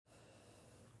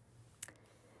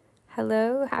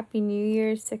Hello, Happy New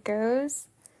Year, sickos.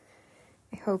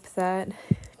 I hope that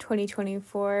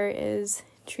 2024 is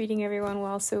treating everyone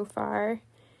well so far.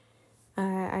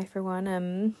 I, for one,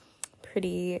 am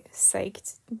pretty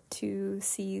psyched to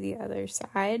see the other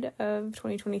side of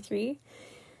 2023.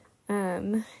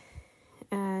 And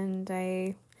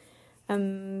I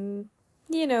am,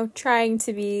 trying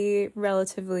to be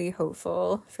relatively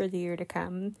hopeful for the year to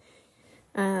come.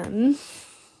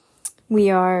 We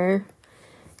are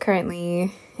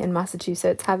currently in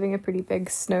Massachusetts having a pretty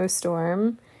big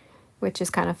snowstorm, which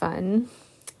is kind of fun.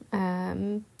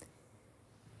 And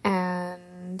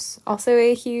also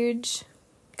a huge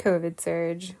COVID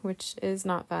surge, which is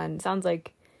not fun. Sounds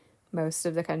like most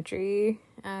of the country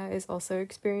is also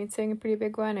experiencing a pretty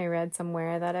big one. I read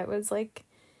somewhere that it was like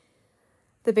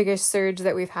the biggest surge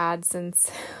that we've had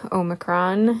since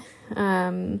Omicron.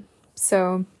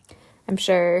 So I'm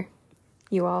sure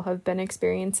you all have been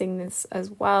experiencing this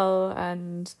as well,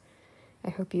 and I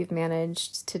hope you've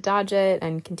managed to dodge it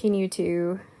and continue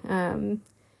to,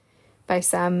 by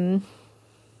some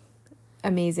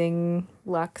amazing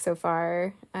luck so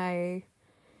far. I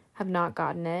have not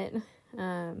gotten it,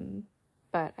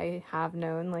 but I have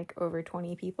known like over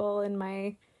 20 people in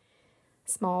my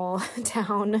small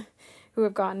town who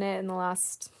have gotten it in the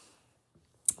last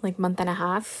like month and a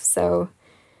half, so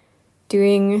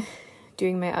doing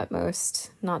my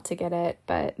utmost not to get it,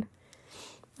 but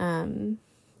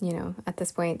at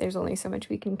this point there's only so much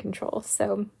we can control.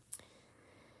 So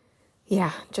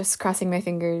yeah, just crossing my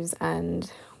fingers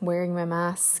and wearing my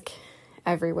mask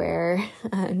everywhere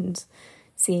and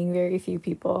seeing very few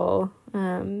people.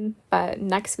 But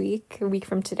next week, a week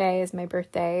from today, is my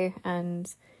birthday,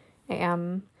 and I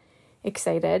am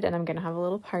excited, and I'm gonna have a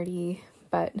little party,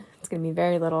 but it's going to be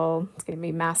very little. It's going to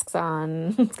be masks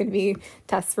on. It's going to be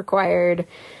tests required.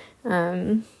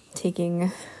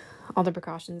 Taking all the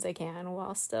precautions I can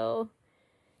while still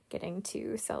getting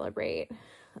to celebrate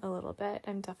a little bit.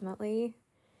 I'm definitely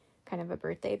kind of a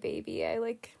birthday baby. I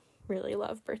really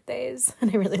love birthdays,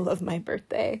 and I really love my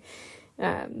birthday.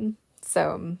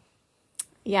 So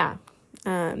yeah,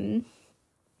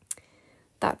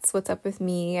 that's what's up with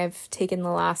me. I've taken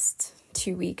the last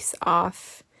 2 weeks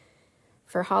off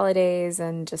for holidays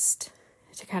and just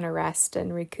to kind of rest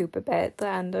and recoup a bit. The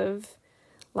end of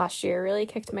last year really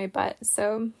kicked my butt,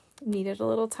 so needed a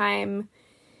little time.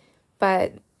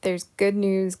 But there's good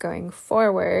news going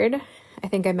forward. I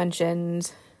think I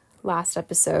mentioned last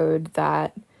episode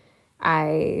that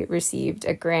I received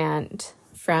a grant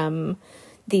from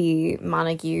the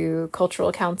Montague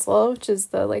Cultural Council, which is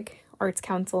the arts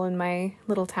council in my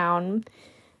little town.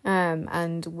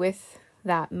 And with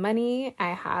that money,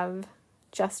 I have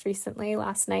just recently,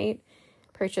 last night,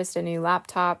 purchased a new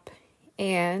laptop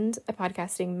and a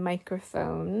podcasting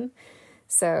microphone.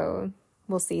 So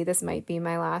we'll see. This might be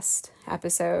my last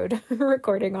episode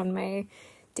recording on my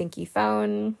dinky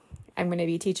phone. I'm going to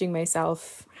be teaching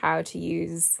myself how to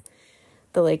use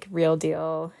the real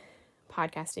deal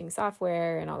podcasting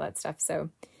software and all that stuff. So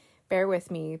bear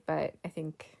with me, but I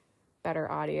think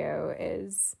better audio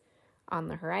is on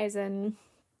the horizon.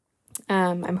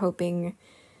 I'm hoping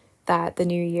that the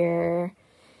new year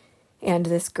and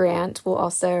this grant will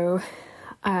also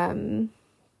mean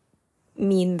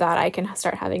that I can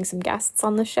start having some guests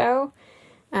on the show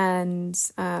and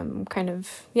be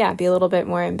a little bit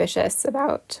more ambitious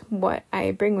about what I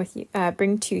bring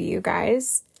to you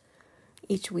guys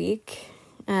each week.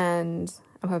 And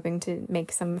I'm hoping to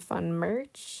make some fun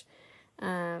merch.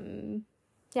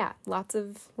 Lots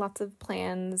of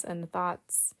plans and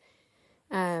thoughts.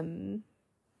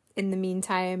 In the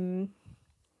meantime,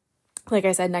 like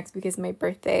I said, next week is my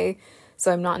birthday,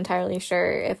 so I'm not entirely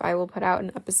sure if I will put out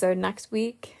an episode next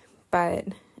week, but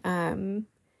I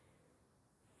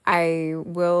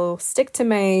will stick to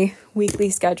my weekly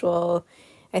schedule,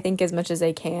 I think, as much as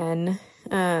I can.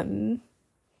 I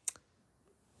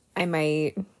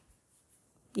might,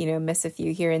 miss a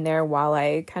few here and there while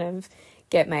I kind of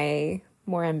get my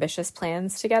more ambitious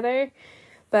plans together,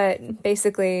 but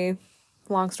basically,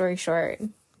 long story short,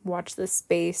 watch this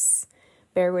space,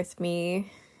 bear with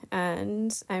me,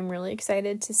 and I'm really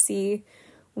excited to see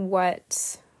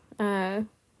what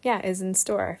is in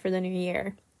store for the new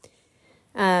year.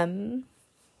 For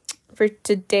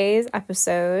today's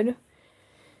episode,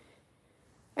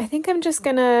 I think I'm just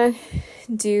gonna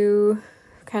do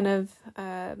kind of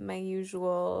my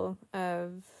usual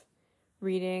of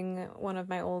reading one of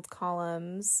my old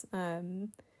columns,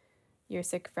 Your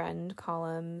Sick Friend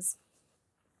columns,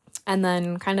 and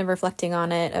then kind of reflecting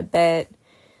on it a bit.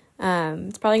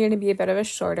 It's probably going to be a bit of a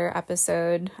shorter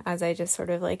episode as I just sort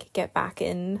of get back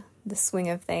in the swing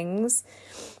of things.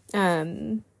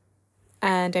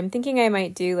 And I'm thinking I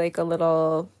might do like a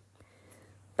little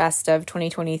best of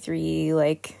 2023,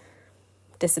 like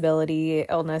disability,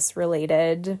 illness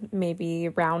related, maybe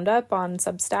roundup on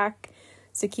Substack.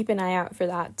 So keep an eye out for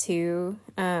that too.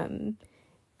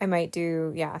 I might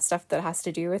do, stuff that has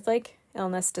to do with like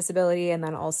illness, disability, and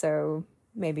then also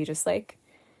maybe just like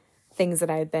things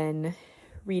that I've been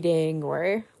reading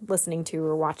or listening to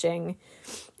or watching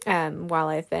while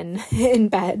I've been in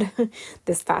bed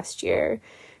this past year.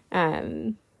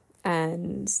 And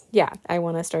I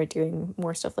want to start doing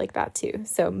more stuff like that too.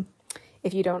 So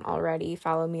if you don't already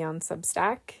follow me on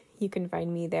Substack, you can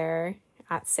find me there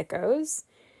at Sickos.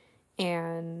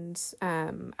 And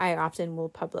I often will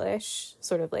publish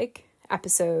sort of like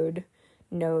episode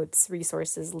notes,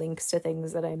 resources, links to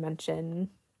things that I mention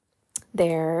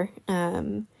there.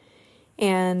 And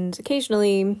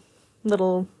occasionally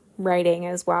little writing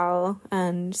as well,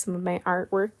 and some of my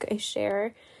artwork I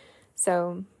share.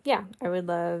 So yeah, I would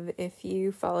love if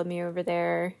you follow me over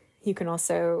there. You can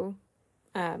also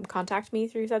contact me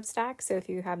through Substack. So if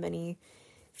you have any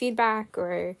feedback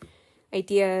or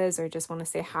ideas or just want to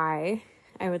say hi,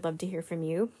 I would love to hear from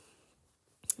you.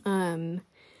 And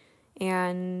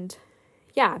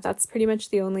yeah, that's pretty much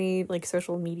the only like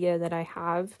social media that I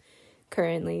have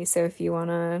currently. So if you want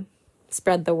to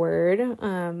spread the word,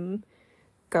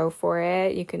 go for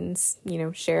it. You can,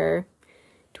 share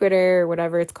Twitter or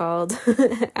whatever it's called,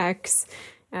 X,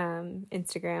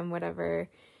 Instagram, whatever.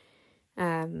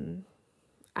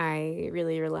 I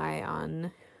really rely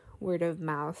on word of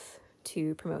mouth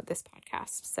to promote this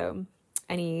podcast. So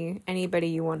anybody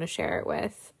you want to share it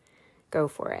with, go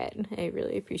for it. I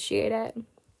really appreciate it.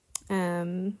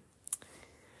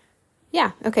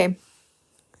 Yeah, okay.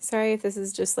 Sorry if this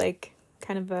is just like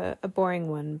kind of a boring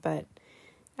one, but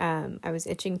I was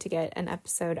itching to get an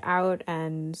episode out,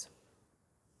 and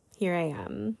here I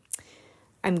am.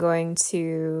 I'm going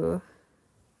to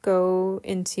go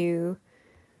into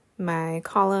my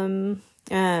column.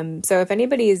 So if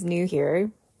anybody is new here,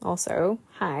 also,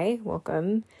 hi,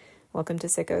 welcome to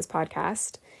Sicko's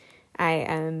podcast. I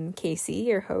am Casey,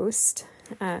 your host,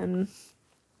 and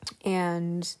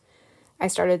I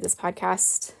started this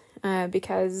podcast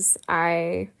because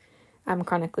I am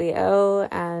chronically ill,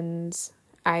 and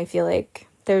I feel like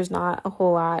there's not a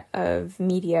whole lot of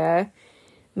media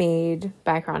made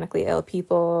by chronically ill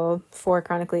people for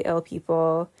chronically ill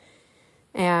people.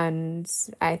 And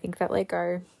I think that like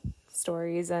our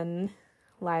stories and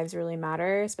lives really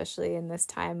matter, especially in this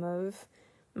time of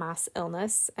mass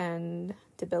illness and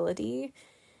debility.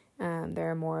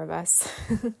 There are more of us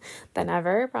than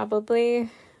ever, probably,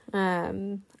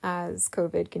 as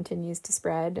COVID continues to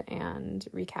spread and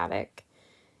wreak havoc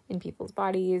in people's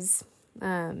bodies.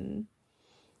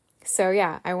 So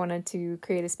yeah, I wanted to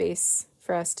create a space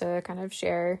for us to kind of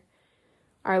share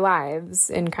our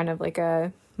lives in kind of like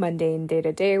a mundane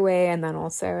day-to-day way, and then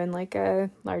also in like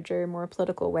a larger, more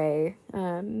political way.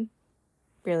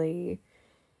 Really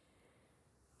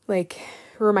like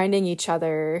reminding each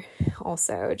other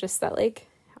also just that like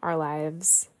our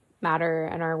lives matter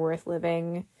and are worth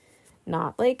living,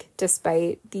 not like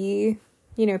despite the,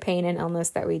 pain and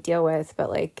illness that we deal with, but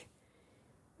like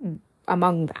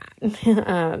among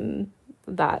that,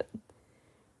 that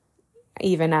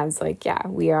even as like,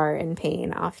 we are in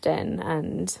pain often,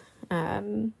 and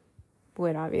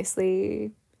would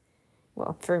obviously,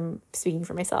 well, for speaking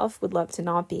for myself, would love to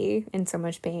not be in so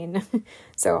much pain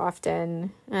so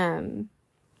often.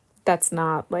 That's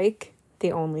not like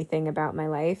the only thing about my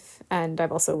life. And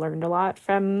I've also learned a lot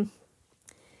from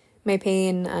my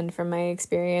pain and from my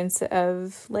experience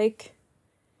of like,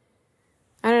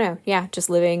 I don't know, just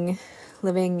living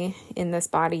in this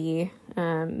body,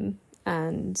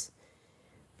 and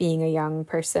being a young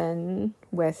person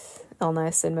with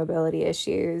illness and mobility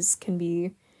issues can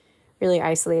be really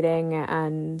isolating.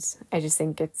 And I just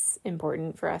think it's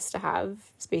important for us to have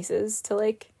spaces to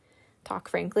like talk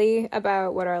frankly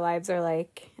about what our lives are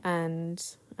like and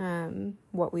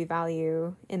what we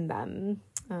value in them.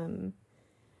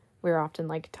 We're often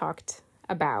like talked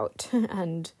about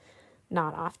and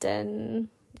not often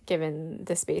given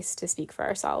the space to speak for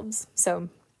ourselves. So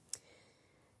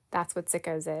that's what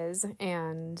Sickos is.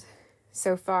 And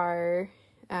so far,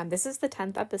 this is the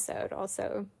 10th episode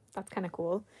also. That's kind of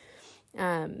cool.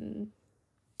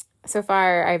 So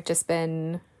far, I've just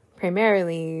been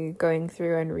primarily going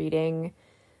through and reading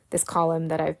this column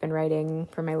that I've been writing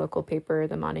for my local paper,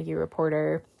 the Montague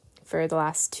Reporter, for the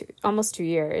last almost 2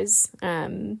 years.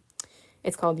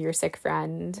 It's called Your Sick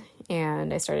Friend,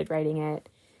 and I started writing it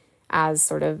as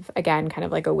sort of, again, kind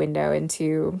of like a window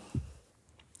into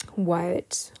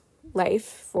what life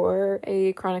for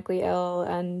a chronically ill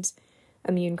and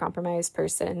immune compromised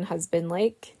person has been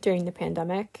like during the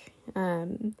pandemic.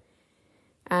 And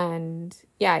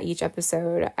yeah, each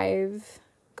episode I've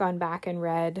gone back and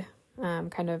read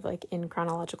kind of like in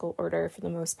chronological order for the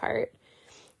most part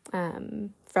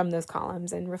from those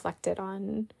columns, and reflected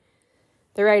on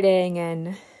the writing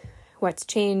and what's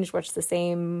changed, what's the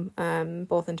same,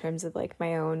 both in terms of like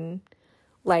my own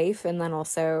life and then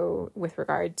also with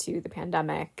regard to the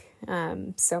pandemic.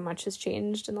 So much has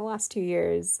changed in the last 2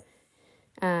 years.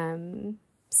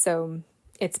 So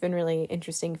it's been really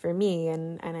interesting for me,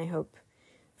 and I hope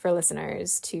for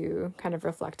listeners to kind of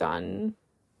reflect on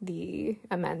the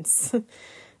immense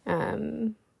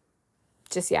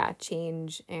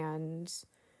change and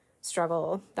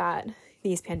struggle that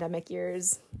these pandemic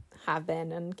years have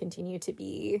been and continue to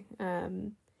be.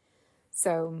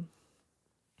 So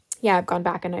yeah, I've gone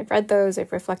back and I've read those,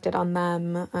 I've reflected on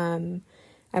them.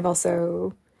 I've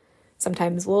also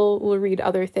sometimes we'll read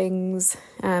other things.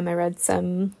 I read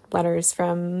some letters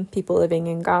from people living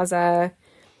in Gaza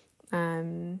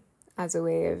as a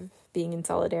way of being in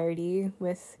solidarity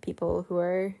with people who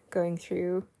are going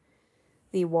through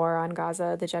the war on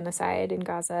Gaza, the genocide in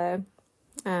Gaza.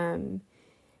 And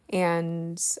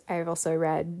I've also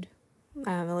read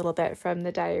a little bit from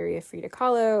the Diary of Frida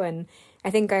Kahlo, and I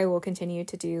think I will continue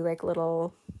to do like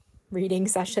little reading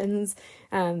sessions.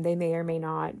 They may or may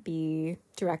not be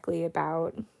directly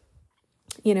about,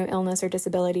 illness or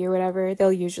disability or whatever.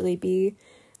 They'll usually be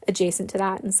adjacent to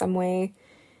that in some way.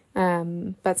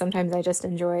 But sometimes I just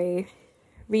enjoy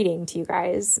reading to you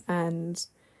guys, and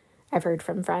I've heard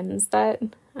from friends that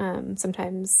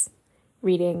sometimes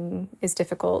reading is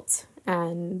difficult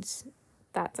and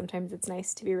that sometimes it's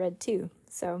nice to be read too.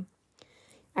 So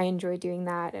I enjoy doing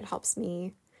that. It helps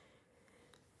me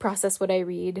process what I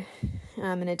read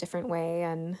in a different way.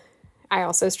 And I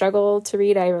also struggle to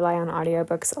read. I rely on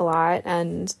audiobooks a lot,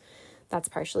 and that's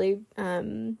partially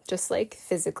just like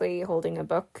physically holding a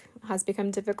book has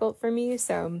become difficult for me.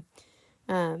 So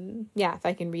if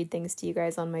I can read things to you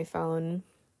guys on my phone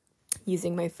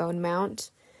using my phone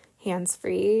mount,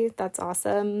 hands-free, that's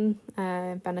awesome.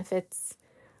 Benefits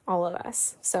all of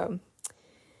us. So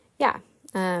yeah.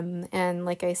 And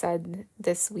like I said,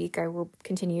 this week I will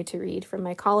continue to read from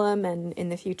my column, and in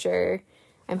the future,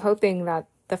 I'm hoping that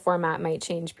the format might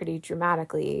change pretty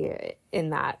dramatically in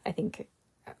that I think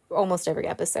almost every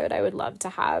episode I would love to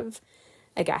have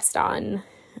a guest on.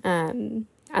 And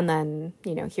then,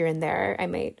 here and there, I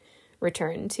might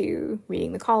return to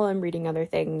reading the column, reading other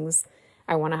things.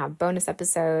 I want to have bonus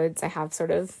episodes. I have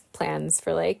sort of plans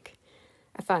for like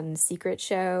a fun secret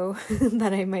show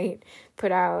that I might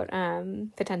put out,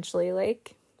 potentially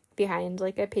like behind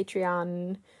like a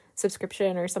Patreon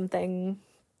subscription or something.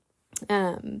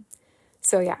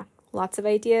 So yeah, lots of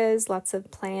ideas, lots of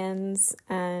plans,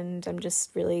 and I'm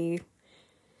just really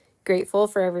grateful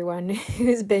for everyone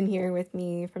who's been here with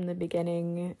me from the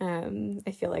beginning.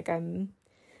 I feel like I'm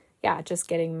just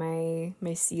getting my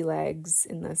sea legs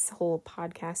in this whole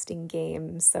podcasting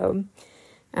game. So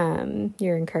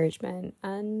your encouragement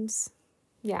and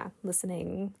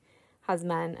listening has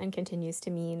meant and continues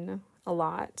to mean a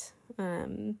lot.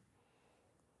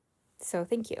 So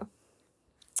thank you.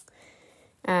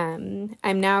 I'm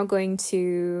now going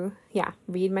to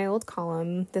read my old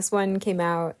column. This one came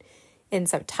out in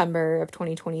September of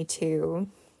 2022,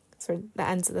 sort of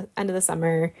the end of the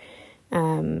summer.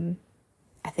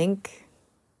 I think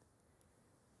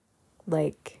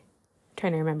like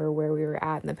trying to remember where we were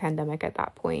at in the pandemic at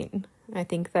that point. I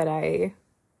think that I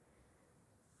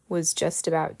was just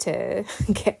about to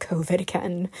get COVID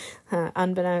again.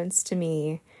 Unbeknownst to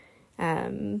me, a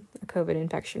COVID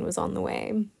infection was on the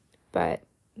way. But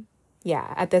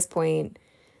yeah, at this point,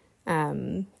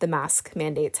 the mask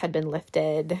mandates had been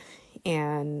lifted,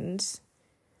 and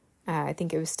I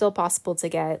think it was still possible to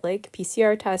get like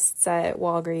PCR tests at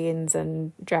Walgreens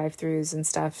and drive-thrus and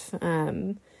stuff.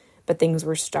 But things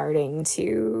were starting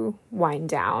to wind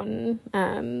down.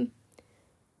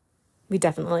 We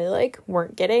definitely like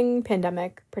weren't getting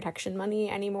pandemic protection money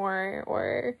anymore,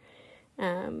 or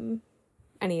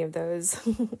any of those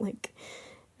like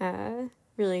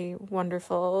really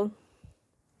wonderful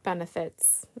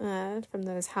benefits from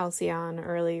those halcyon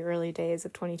early days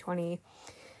of 2020.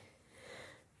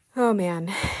 Oh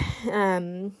man.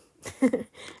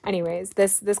 Anyways,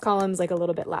 this column's like a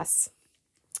little bit less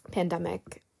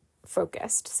pandemic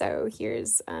focused. So here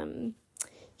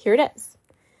it is.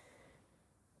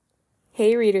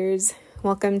 Hey readers,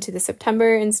 welcome to the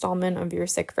September installment of Your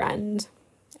Sick Friend.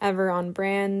 Ever on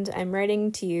brand, I'm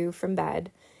writing to you from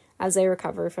bed as I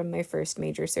recover from my first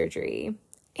major surgery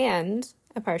and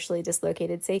a partially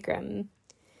dislocated sacrum.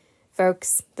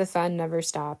 Folks, the fun never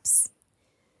stops.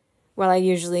 While I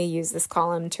usually use this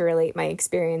column to relate my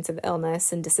experience of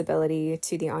illness and disability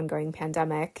to the ongoing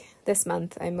pandemic, this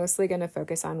month I'm mostly going to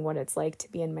focus on what it's like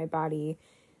to be in my body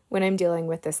when I'm dealing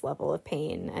with this level of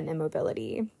pain and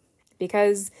immobility.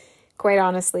 Because, quite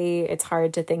honestly, it's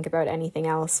hard to think about anything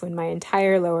else when my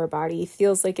entire lower body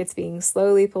feels like it's being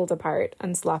slowly pulled apart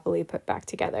and sloppily put back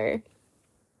together.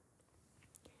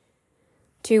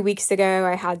 2 weeks ago,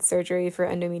 I had surgery for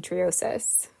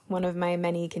endometriosis, one of my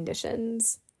many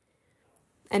conditions.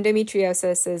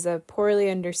 Endometriosis is a poorly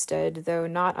understood, though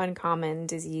not uncommon,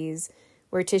 disease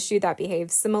where tissue that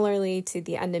behaves similarly to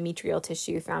the endometrial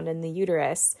tissue found in the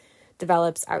uterus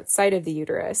develops outside of the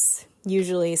uterus,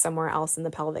 usually somewhere else in the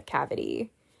pelvic cavity.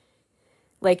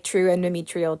 Like true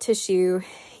endometrial tissue,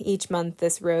 each month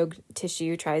this rogue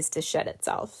tissue tries to shed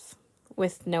itself.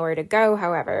 With nowhere to go,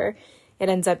 however, it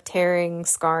ends up tearing,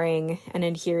 scarring, and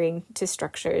adhering to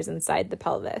structures inside the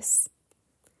pelvis.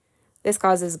 This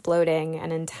causes bloating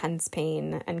and intense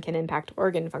pain and can impact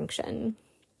organ function.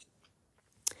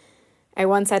 I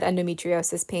once had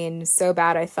endometriosis pain so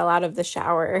bad I fell out of the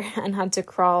shower and had to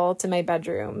crawl to my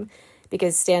bedroom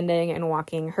because standing and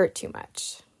walking hurt too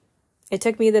much. It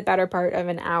took me the better part of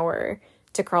an hour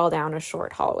to crawl down a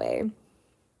short hallway.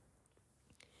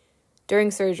 During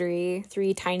surgery,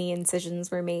 3 tiny incisions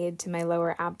were made to my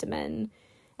lower abdomen,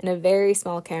 and a very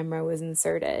small camera was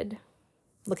inserted.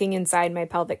 Looking inside my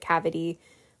pelvic cavity,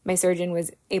 my surgeon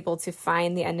was able to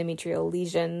find the endometrial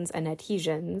lesions and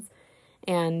adhesions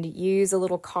and use a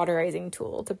little cauterizing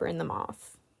tool to burn them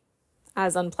off.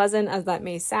 As unpleasant as that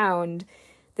may sound,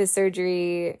 this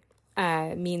surgery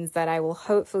means that I will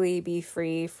hopefully be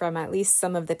free from at least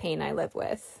some of the pain I live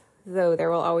with, though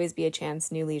there will always be a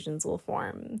chance new lesions will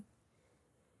form.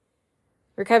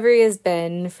 Recovery has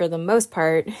been, for the most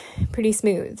part, pretty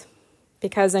smooth.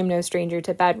 Because I'm no stranger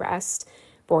to bed rest,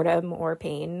 boredom, or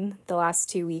pain, the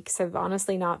last 2 weeks have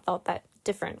honestly not felt that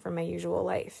different from my usual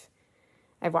life.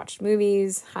 I've watched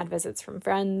movies, had visits from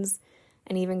friends,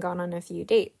 and even gone on a few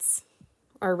dates.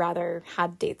 Or rather,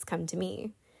 had dates come to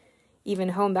me. Even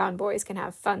homebound boys can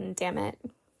have fun, damn it.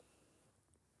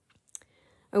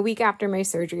 A week after my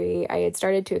surgery, I had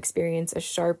started to experience a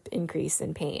sharp increase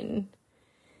in pain.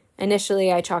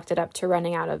 Initially, I chalked it up to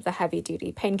running out of the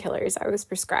heavy-duty painkillers I was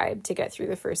prescribed to get through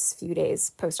the first few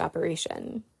days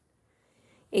post-operation.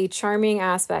 A charming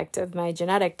aspect of my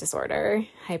genetic disorder,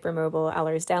 hypermobile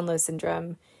Ehlers-Danlos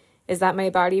syndrome, is that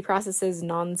my body processes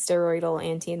non-steroidal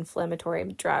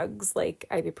anti-inflammatory drugs like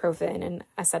ibuprofen and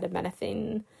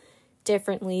acetaminophen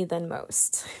differently than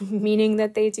most, meaning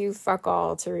that they do fuck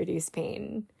all to reduce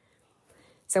pain.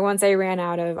 So once I ran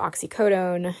out of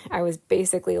oxycodone, I was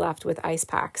basically left with ice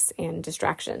packs and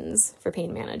distractions for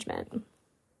pain management.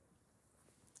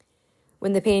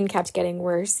 When the pain kept getting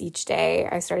worse each day,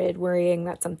 I started worrying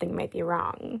that something might be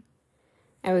wrong.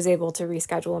 I was able to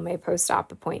reschedule my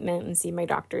post-op appointment and see my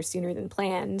doctor sooner than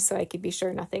planned so I could be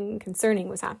sure nothing concerning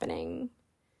was happening.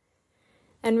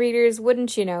 And readers,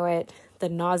 wouldn't you know it, the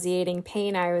nauseating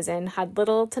pain I was in had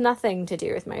little to nothing to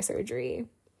do with my surgery.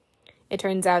 It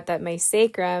turns out that my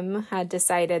sacrum had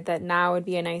decided that now would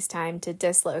be a nice time to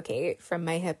dislocate from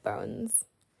my hip bones.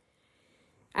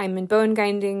 I'm in bone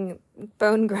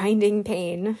grinding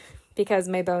pain because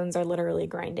my bones are literally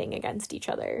grinding against each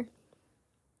other.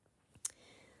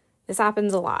 This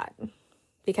happens a lot.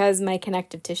 Because my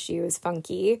connective tissue is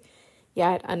funky,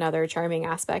 yet another charming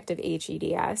aspect of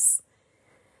HEDS,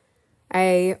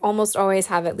 I almost always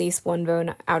have at least one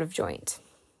bone out of joint.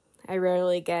 I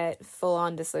rarely get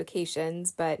full-on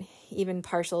dislocations, but even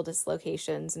partial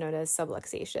dislocations, known as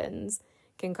subluxations,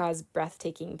 can cause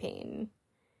breathtaking pain.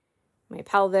 My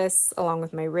pelvis, along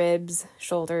with my ribs,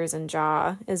 shoulders, and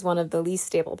jaw, is one of the least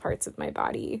stable parts of my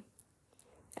body.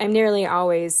 I'm nearly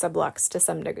always subluxed to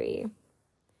some degree.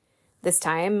 This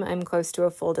time, I'm close to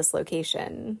a full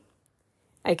dislocation.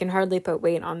 I can hardly put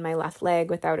weight on my left leg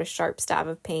without a sharp stab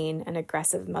of pain and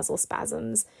aggressive muscle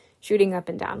spasms shooting up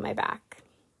and down my back.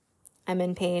 I'm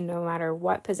in pain no matter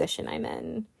what position I'm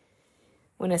in.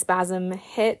 When a spasm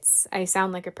hits, I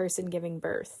sound like a person giving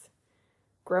birth.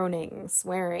 Groaning,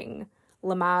 swearing,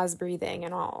 Lamaze breathing,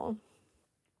 and all.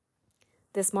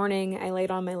 This morning, I laid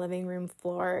on my living room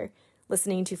floor,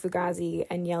 listening to Fugazi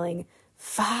and yelling,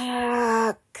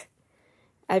 "Fuck!"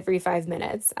 every 5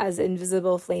 minutes as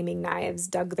invisible flaming knives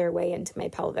dug their way into my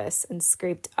pelvis and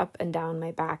scraped up and down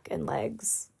my back and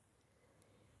legs.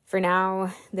 For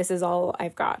now, this is all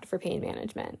I've got for pain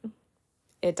management.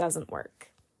 It doesn't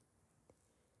work.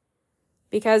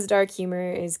 Because dark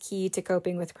humor is key to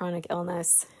coping with chronic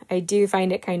illness, I do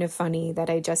find it kind of funny that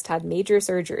I just had major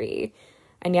surgery,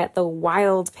 and yet the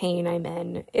wild pain I'm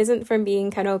in isn't from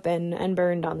being cut open and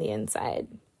burned on the inside.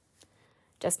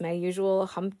 Just my usual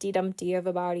Humpty Dumpty of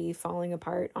a body falling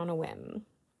apart on a whim.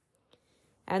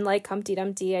 And like Humpty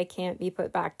Dumpty, I can't be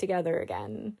put back together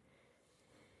again.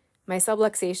 My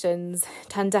subluxations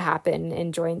tend to happen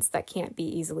in joints that can't be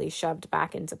easily shoved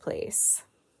back into place.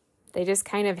 They just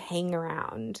kind of hang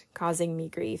around, causing me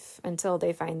grief until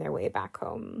they find their way back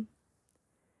home.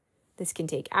 This can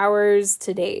take hours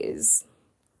to days.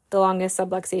 The longest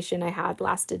subluxation I had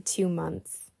lasted 2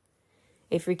 months.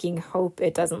 I freaking hope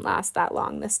it doesn't last that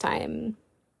long this time.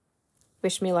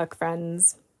 Wish me luck,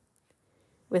 friends.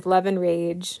 With love and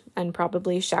rage, and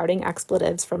probably shouting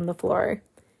expletives from the floor.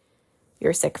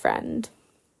 Your sick friend.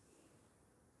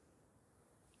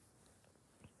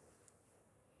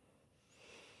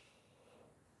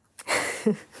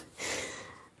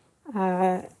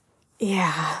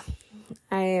 Yeah,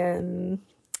 I am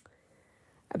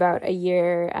about a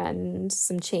year and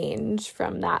some change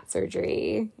from that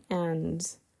surgery, and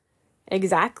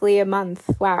exactly a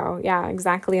month. Wow, yeah,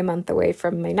 exactly a month away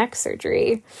from my next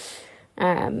surgery.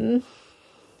 And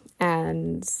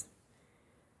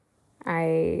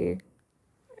I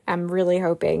am really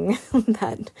hoping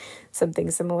that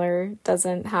something similar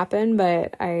doesn't happen,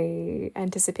 but I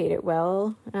anticipate it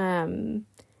will.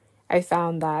 I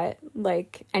found that,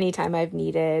 like, anytime I've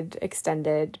needed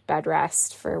extended bed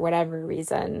rest for whatever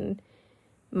reason,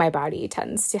 my body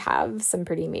tends to have some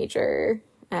pretty major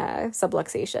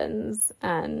subluxations,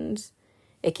 and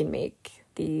it can make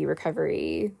the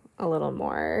recovery a little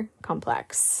more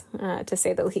complex, to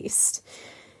say the least.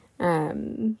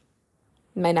 My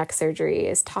next surgery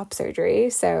is top surgery,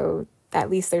 so at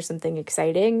least there's something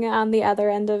exciting on the other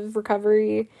end of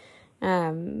recovery.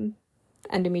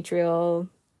 Endometrial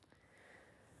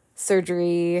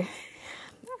surgery,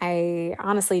 I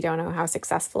honestly don't know how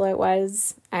successful it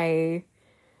was. I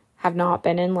have not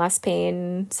been in less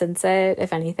pain since it.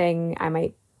 If anything, I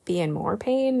might be in more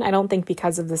pain. I don't think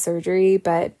because of the surgery,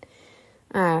 but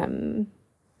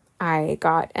I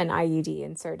got an IUD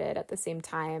inserted at the same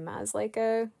time as like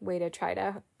a way to try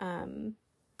to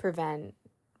prevent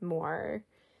more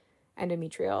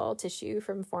endometrial tissue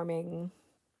from forming,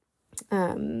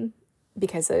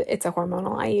 because it's a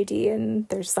hormonal IUD, and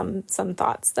there's some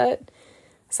thoughts that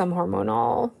some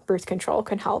hormonal birth control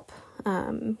can help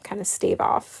kind of stave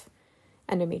off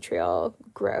endometrial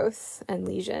growth and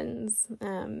lesions.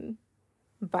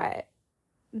 But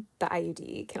the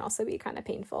IUD can also be kind of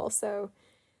painful. So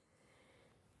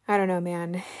I don't know,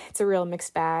 man. It's a real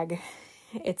mixed bag.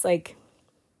 It's like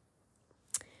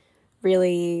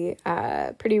really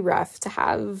pretty rough to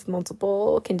have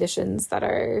multiple conditions that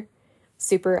are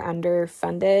super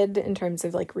underfunded in terms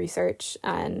of like research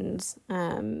and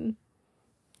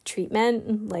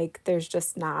treatment. Like there's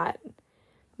just not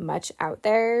much out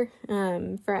there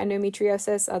for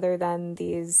endometriosis other than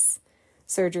these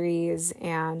surgeries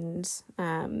and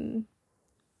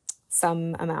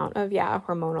some amount of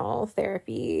hormonal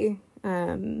therapy.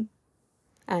 And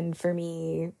for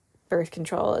me, birth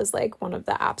control is like one of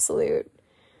the absolute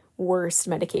worst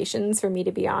medications for me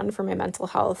to be on for my mental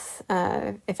health.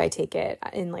 If I take it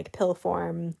in like pill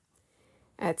form,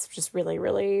 it's just really,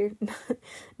 really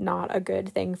not a good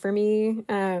thing for me.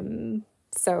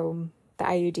 So the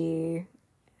IUD,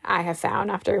 I have found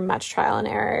after much trial and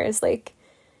error, is like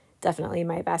definitely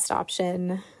my best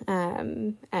option.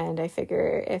 And I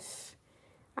figure if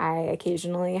I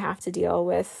occasionally have to deal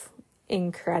with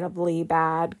incredibly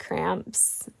bad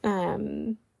cramps,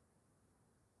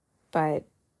 but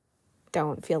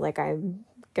don't feel like I'm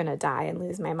gonna die and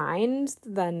lose my mind,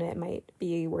 then it might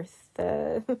be worth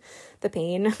the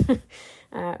pain.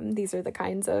 These are the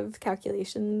kinds of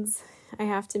calculations I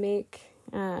have to make.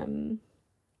 And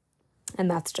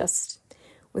that's just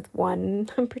with one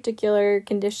particular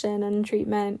condition and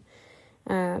treatment.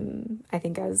 I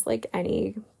think as like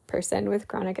any person with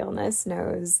chronic illness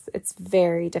knows, it's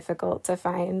very difficult to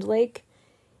find like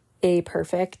a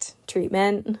perfect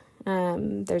treatment.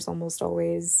 There's almost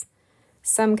always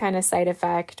some kind of side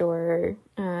effect, or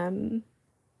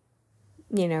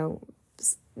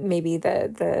maybe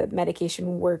the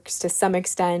medication works to some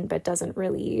extent but doesn't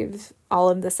relieve all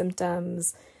of the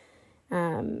symptoms.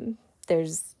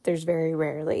 There's very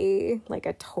rarely like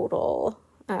a total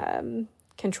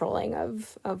controlling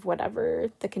of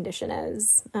whatever the condition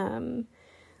is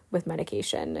with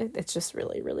medication. It's just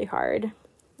really, really hard.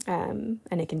 And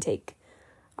it can take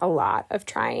a lot of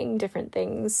trying different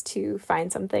things to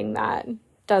find something that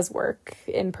does work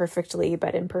imperfectly,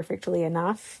 but imperfectly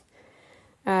enough.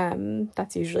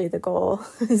 That's usually the goal,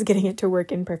 is getting it to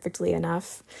work imperfectly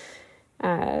enough.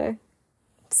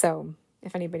 So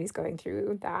if anybody's going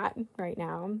through that right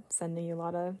now, I'm sending you a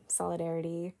lot of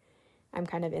solidarity. I'm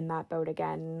kind of in that boat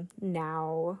again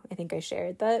now. I think I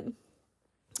shared that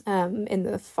in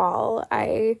the fall,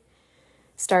 I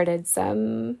started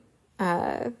some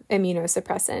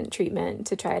immunosuppressant treatment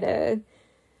to try to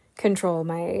control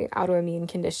my autoimmune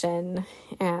condition.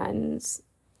 And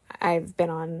I've been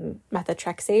on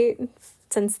methotrexate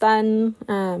since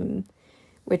then,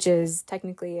 which is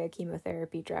technically a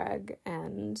chemotherapy drug.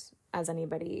 And as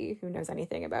anybody who knows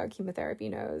anything about chemotherapy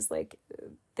knows, like,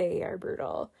 they are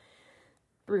brutal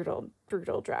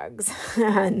drugs.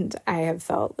 And I have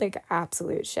felt like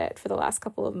absolute shit for the last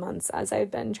couple of months as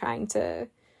I've been trying to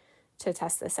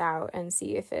test this out and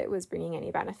see if it was bringing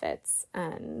any benefits.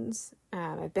 And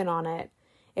I've been on it.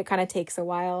 It kind of takes a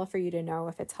while for you to know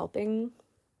if it's helping.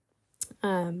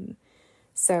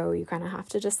 So you kind of have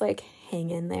to just like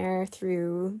hang in there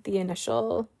through the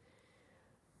initial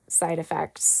side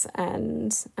effects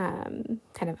and kind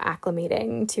of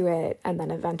acclimating to it. And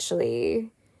then eventually,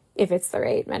 if it's the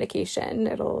right medication,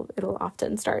 it'll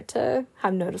often start to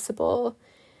have noticeable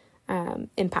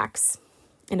impacts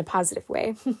in a positive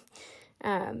way.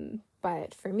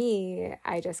 But for me,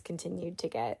 I just continued to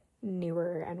get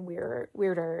newer and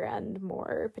weirder and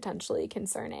more potentially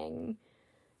concerning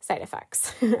side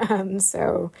effects.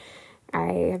 So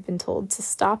I have been told to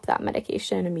stop that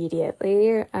medication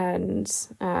immediately, and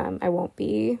I won't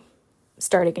be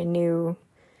starting a new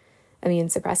immune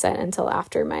suppressant until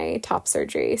after my top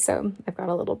surgery. So I've got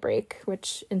a little break,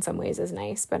 which in some ways is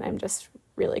nice, but I'm just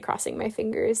really crossing my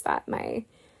fingers that my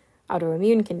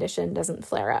autoimmune condition doesn't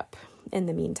flare up in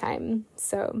the meantime.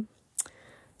 So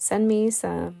send me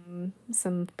some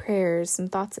prayers, some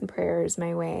thoughts and prayers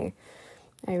my way.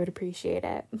 I would appreciate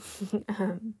it.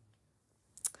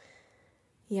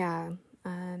 Yeah,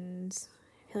 and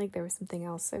I feel like there was something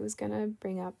else I was gonna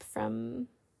bring up from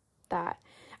that.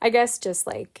 I guess just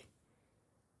like,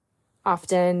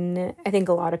 often, I think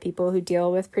a lot of people who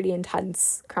deal with pretty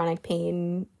intense chronic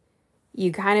pain,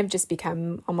 you kind of just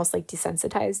become almost like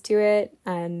desensitized to it.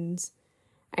 And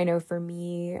I know for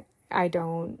me, I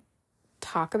don't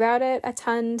talk about it a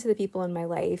ton to the people in my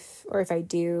life, or if I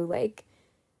do, like,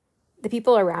 the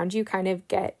people around you kind of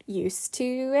get used to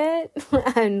it.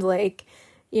 And like,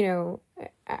 you know,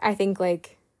 I think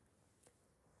like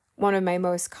one of my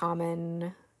most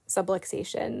common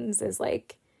subluxations is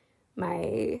like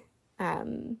my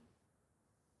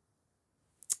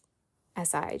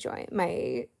SI joint,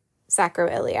 my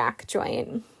sacroiliac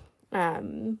joint,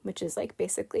 which is like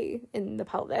basically in the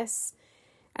pelvis.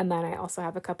 And then I also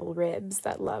have a couple ribs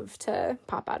that love to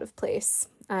pop out of place.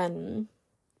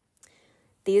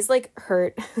 These like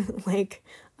hurt like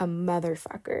a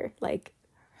motherfucker, like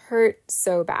hurt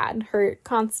so bad, hurt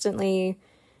constantly,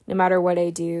 no matter what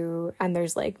I do. And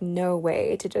there's like no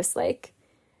way to just like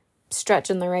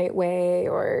stretch in the right way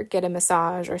or get a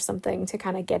massage or something to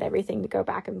kind of get everything to go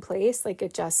back in place. Like,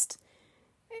 it just,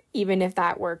 even if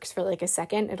that works for like a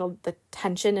second, the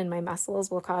tension in my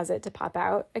muscles will cause it to pop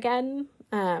out again.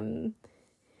 And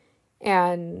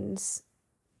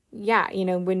yeah, you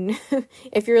know, when,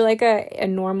 if you're like a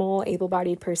normal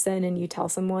able-bodied person and you tell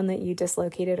someone that you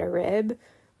dislocated a rib,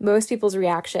 most people's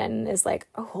reaction is like,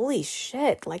 oh, holy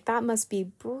shit, like that must be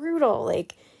brutal.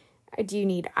 Like, do you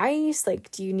need ice?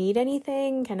 Like, do you need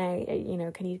anything? Can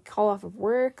you call off of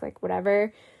work? Like,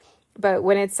 whatever. But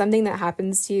when it's something that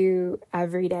happens to you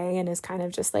every day and is kind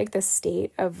of just like the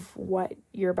state of what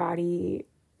your body,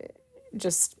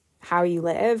 just how you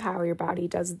live, how your body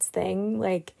does its thing,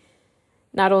 like,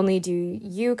 not only do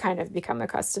you kind of become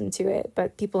accustomed to it,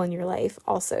 but people in your life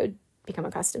also become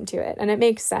accustomed to it. And it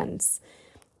makes sense.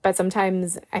 But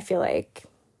sometimes I feel like,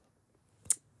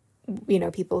 you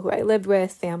know, people who I lived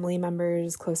with, family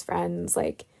members, close friends,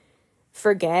 like,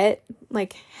 forget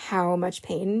like how much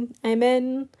pain I'm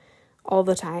in all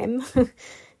the time.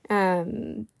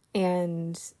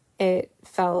 And it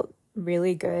felt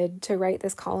really good to write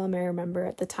this column. I remember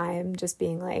at the time just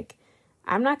being like,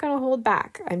 I'm not going to hold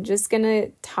back. I'm just going to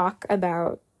talk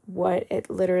about what it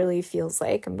literally feels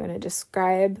like. I'm going to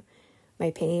describe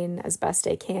my pain as best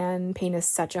I can. Pain is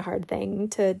such a hard thing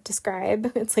to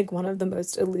describe. It's like one of the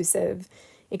most elusive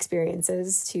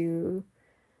experiences to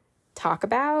talk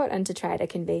about and to try to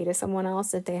convey to someone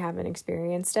else if they haven't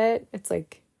experienced it. It's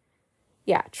like,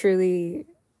 yeah, truly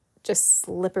just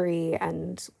slippery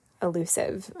and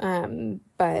elusive.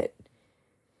 But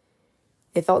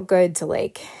it felt good to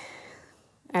like,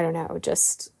 I don't know,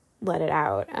 just let it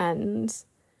out. And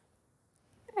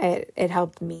it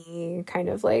helped me kind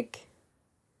of like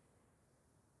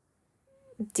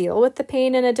deal with the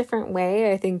pain in a different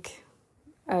way. I think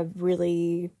a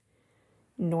really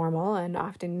normal and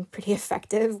often pretty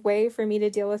effective way for me to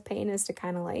deal with pain is to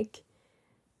kind of like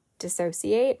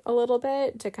dissociate a little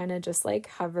bit, to kind of just like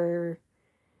hover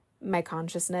my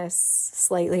consciousness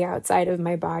slightly outside of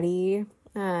my body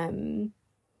through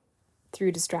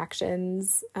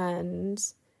distractions, and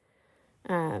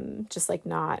just like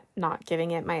not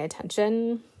giving it my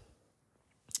attention.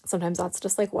 Sometimes that's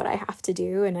just like what I have to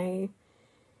do, and I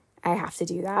have to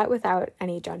do that without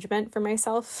any judgment for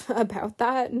myself about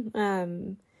that.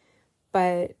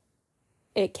 But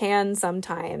it can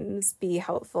sometimes be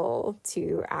helpful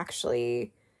to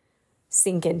actually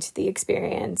sink into the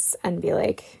experience and be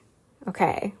like,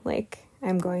 okay, like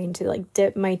I'm going to like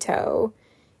dip my toe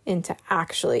into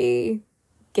actually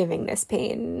giving this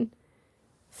pain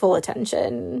full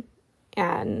attention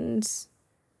and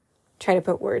try to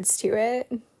put words to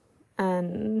it.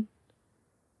 And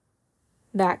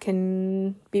that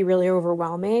can be really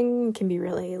overwhelming, can be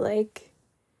really like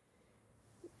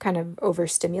kind of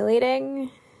overstimulating.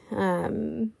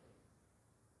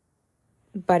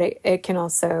 But it can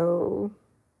also,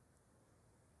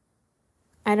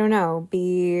 I don't know,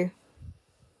 be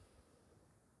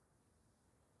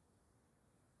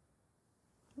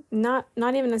not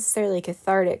even necessarily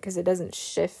cathartic, because it doesn't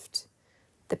shift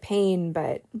the pain,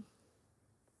 but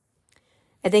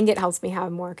I think it helps me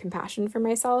have more compassion for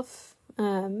myself.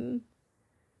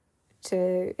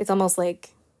 It's almost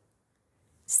like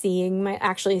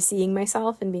actually seeing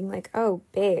myself and being like, oh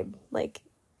babe, like,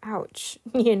 ouch,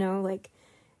 like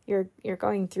you're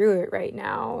going through it right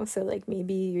now. So like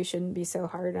maybe you shouldn't be so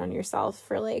hard on yourself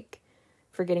for like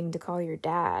forgetting to call your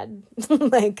dad,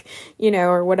 like,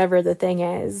 or whatever the thing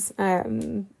is.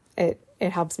 It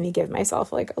helps me give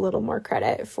myself like a little more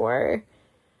credit for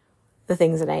the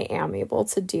things that I am able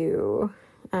to do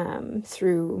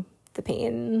through the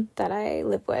pain that I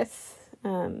live with.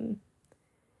 And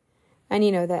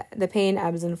that the pain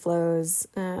ebbs and flows.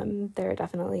 There are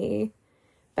definitely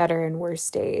better and worse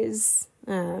days.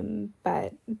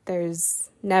 But there's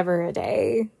never a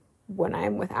day when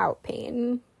I'm without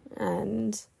pain.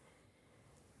 And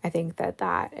I think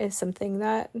that is something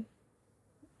that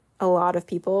a lot of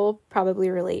people probably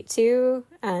relate to,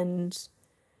 and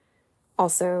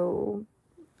also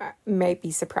might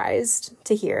be surprised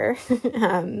to hear.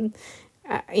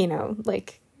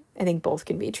 Like, I think both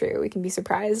can be true. We can be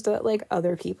surprised that like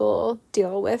other people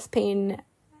deal with pain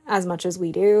as much as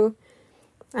we do.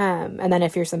 And then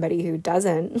if you're somebody who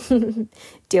doesn't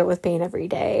deal with pain every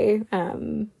day,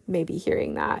 maybe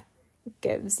hearing that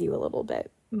gives you a little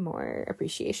bit more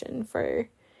appreciation for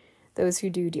those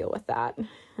who do deal with that.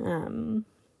 And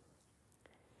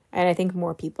I think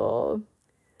more people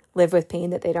live with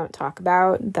pain that they don't talk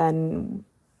about than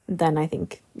I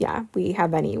think, we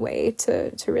have any way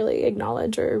to really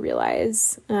acknowledge or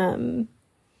realize.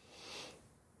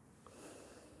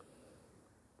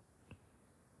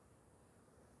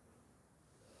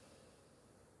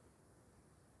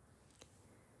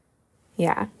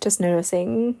 Just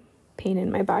noticing pain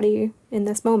in my body in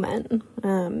this moment.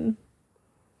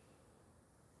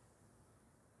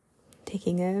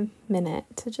 Taking a minute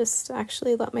to just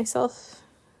actually let myself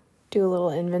do a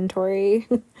little inventory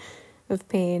of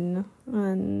pain.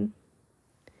 And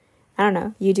I don't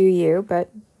know, you do you, but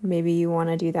maybe you want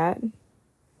to do that.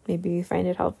 Maybe you find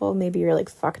it helpful. Maybe you're like,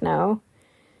 fuck no,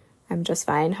 I'm just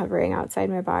fine hovering outside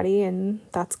my body, and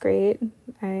that's great.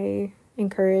 I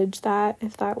encourage that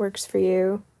if that works for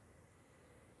you.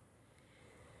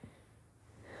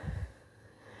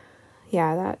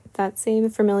 That same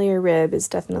familiar rib is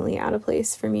definitely out of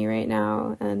place for me right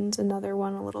now, and another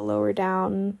one a little lower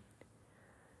down.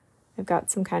 I've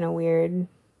got some kind of weird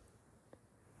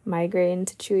migraine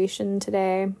situation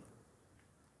today.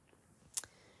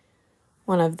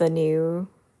 One of the new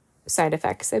side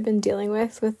effects I've been dealing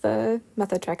with the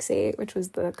methotrexate, which was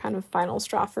the kind of final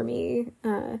straw for me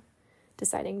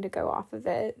deciding to go off of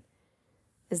it,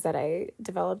 is that I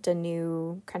developed a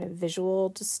new kind of visual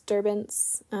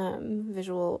disturbance,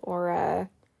 visual aura.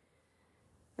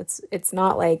 It's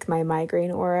not like my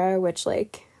migraine aura, which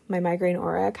like my migraine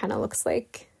aura kind of looks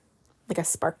like a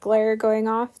sparkler going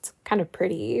off. It's kind of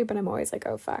pretty, but I'm always like,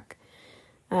 oh fuck,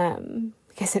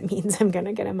 because it means I'm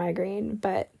gonna get a migraine.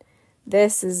 But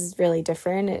this is really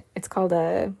different. It's called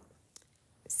a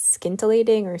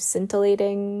scintillating or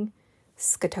scintillating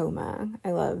scotoma.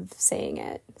 I love saying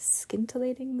it.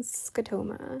 Scintillating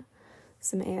scotoma.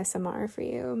 Some ASMR for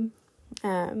you.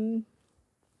 And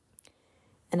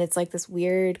it's like this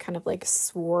weird kind of like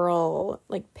swirl,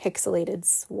 like pixelated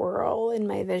swirl in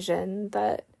my vision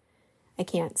that I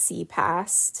can't see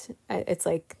past. It's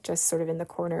like just sort of in the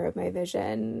corner of my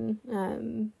vision.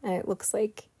 And it looks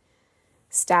like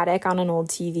static on an old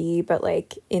TV, but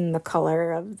like in the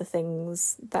color of the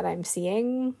things that I'm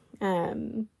seeing.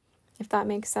 And if that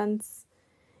makes sense.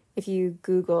 If you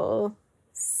Google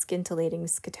scintillating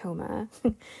scotoma,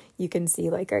 you can see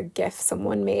like a GIF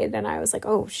someone made, and I was like,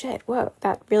 oh shit, whoa,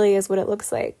 that really is what it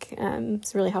looks like.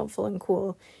 It's really helpful and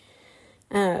cool.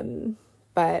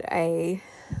 But I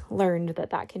learned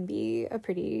that can be a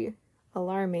pretty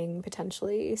alarming,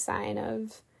 potentially, sign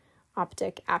of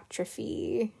optic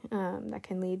atrophy, that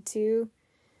can lead to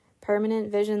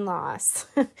permanent vision loss.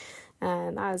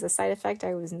 And that was a side effect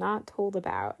I was not told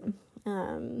about.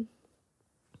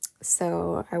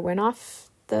 So I went off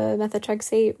the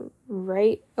methotrexate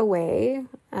right away,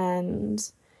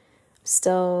 and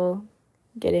still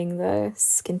getting the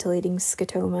scintillating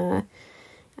scotoma,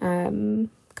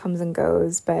 comes and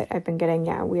goes, but I've been getting,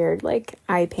 weird like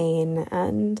eye pain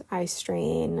and eye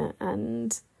strain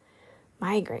and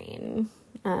migraine,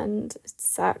 and it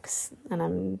sucks, and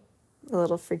I'm a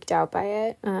little freaked out by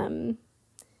it.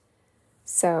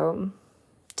 So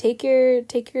take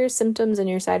your symptoms and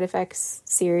your side effects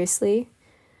seriously,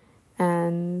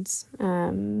 and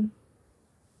don't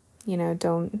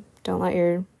let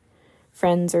your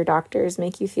friends or doctors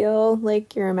make you feel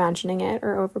like you're imagining it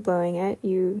or overblowing it.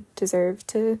 You deserve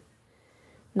to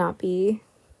not be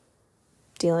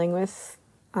dealing with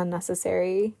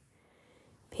unnecessary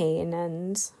pain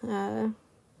and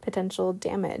potential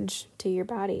damage to your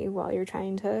body while you're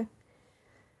trying to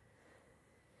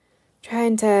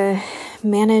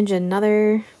manage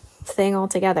another thing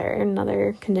altogether,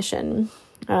 another condition.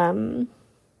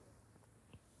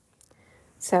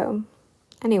 So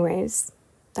anyways,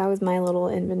 that was my little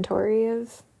inventory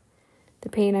of the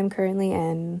pain I'm currently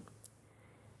in,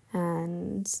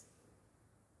 and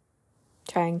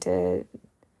trying to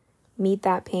meet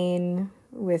that pain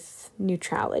with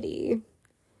neutrality.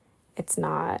 It's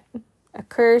not a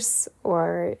curse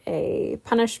or a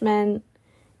punishment.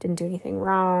 Didn't do anything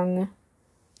wrong.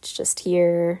 It's just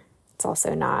here. It's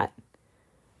also not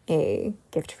a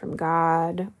gift from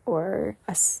God or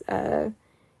a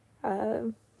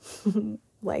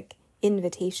like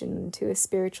invitation to a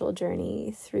spiritual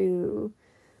journey through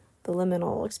the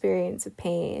liminal experience of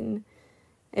pain.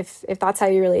 If that's how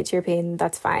you relate to your pain,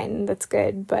 that's fine. That's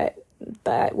good. But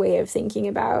that way of thinking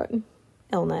about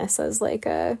illness as like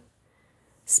a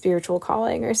spiritual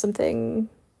calling or something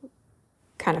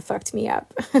kind of fucked me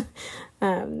up.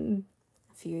 A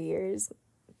few years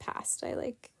past,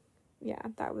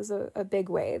 that was a big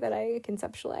way that I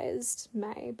conceptualized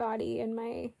my body and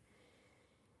my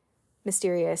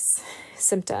mysterious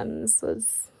symptoms,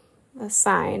 was a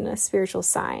spiritual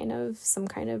sign of some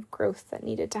kind of growth that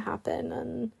needed to happen,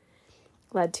 and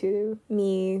led to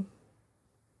me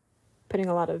putting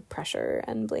a lot of pressure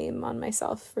and blame on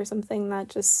myself for something that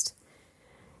just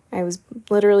I was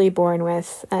literally born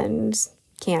with and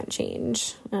can't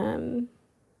change.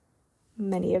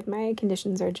 Many of my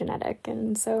conditions are genetic,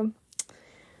 and so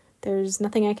there's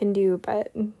nothing I can do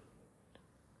but,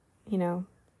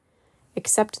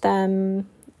 accept them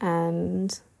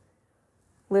and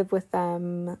live with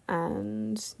them,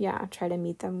 and try to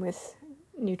meet them with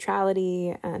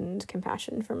neutrality and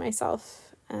compassion for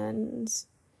myself. And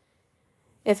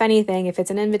if anything, if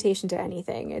it's an invitation to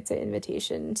anything, it's an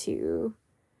invitation to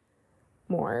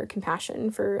more compassion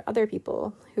for other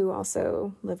people who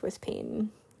also live with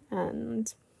pain.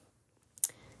 And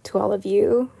to all of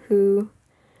you who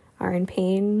are in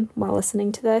pain while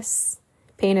listening to this,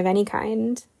 pain of any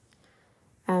kind,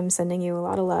 I'm sending you a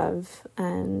lot of love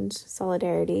and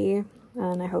solidarity,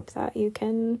 and I hope that you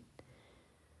can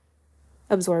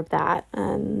absorb that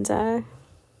and,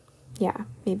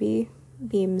 maybe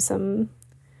beam some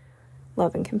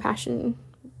love and compassion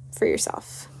for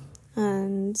yourself.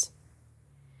 And,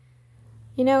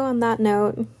 on that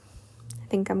note, I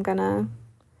think I'm gonna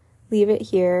leave it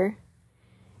here.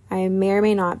 I may or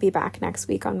may not be back next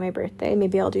week on my birthday.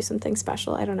 Maybe I'll do something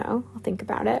special. I don't know. I'll think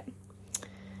about it.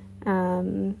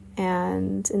 And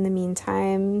in the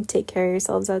meantime, take care of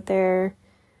yourselves out there.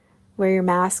 Wear your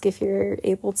mask if you're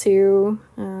able to.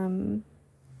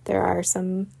 There are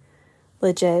some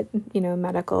legit,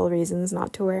 medical reasons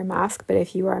not to wear a mask, but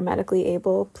if you are medically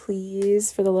able,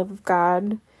 please, for the love of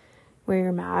God, wear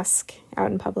your mask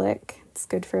out in public. It's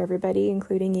good for everybody,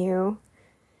 including you.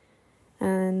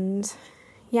 And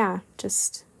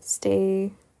just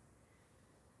stay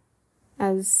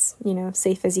as,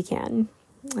 safe as you can.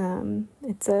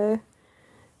 It's a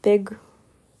big,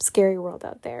 scary world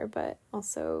out there, but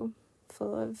also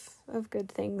full of good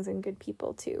things and good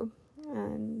people too.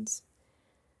 And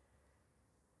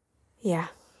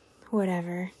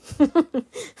whatever.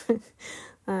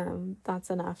 That's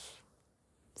enough.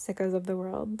 Sickos of the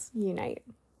world, unite.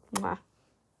 Mwah.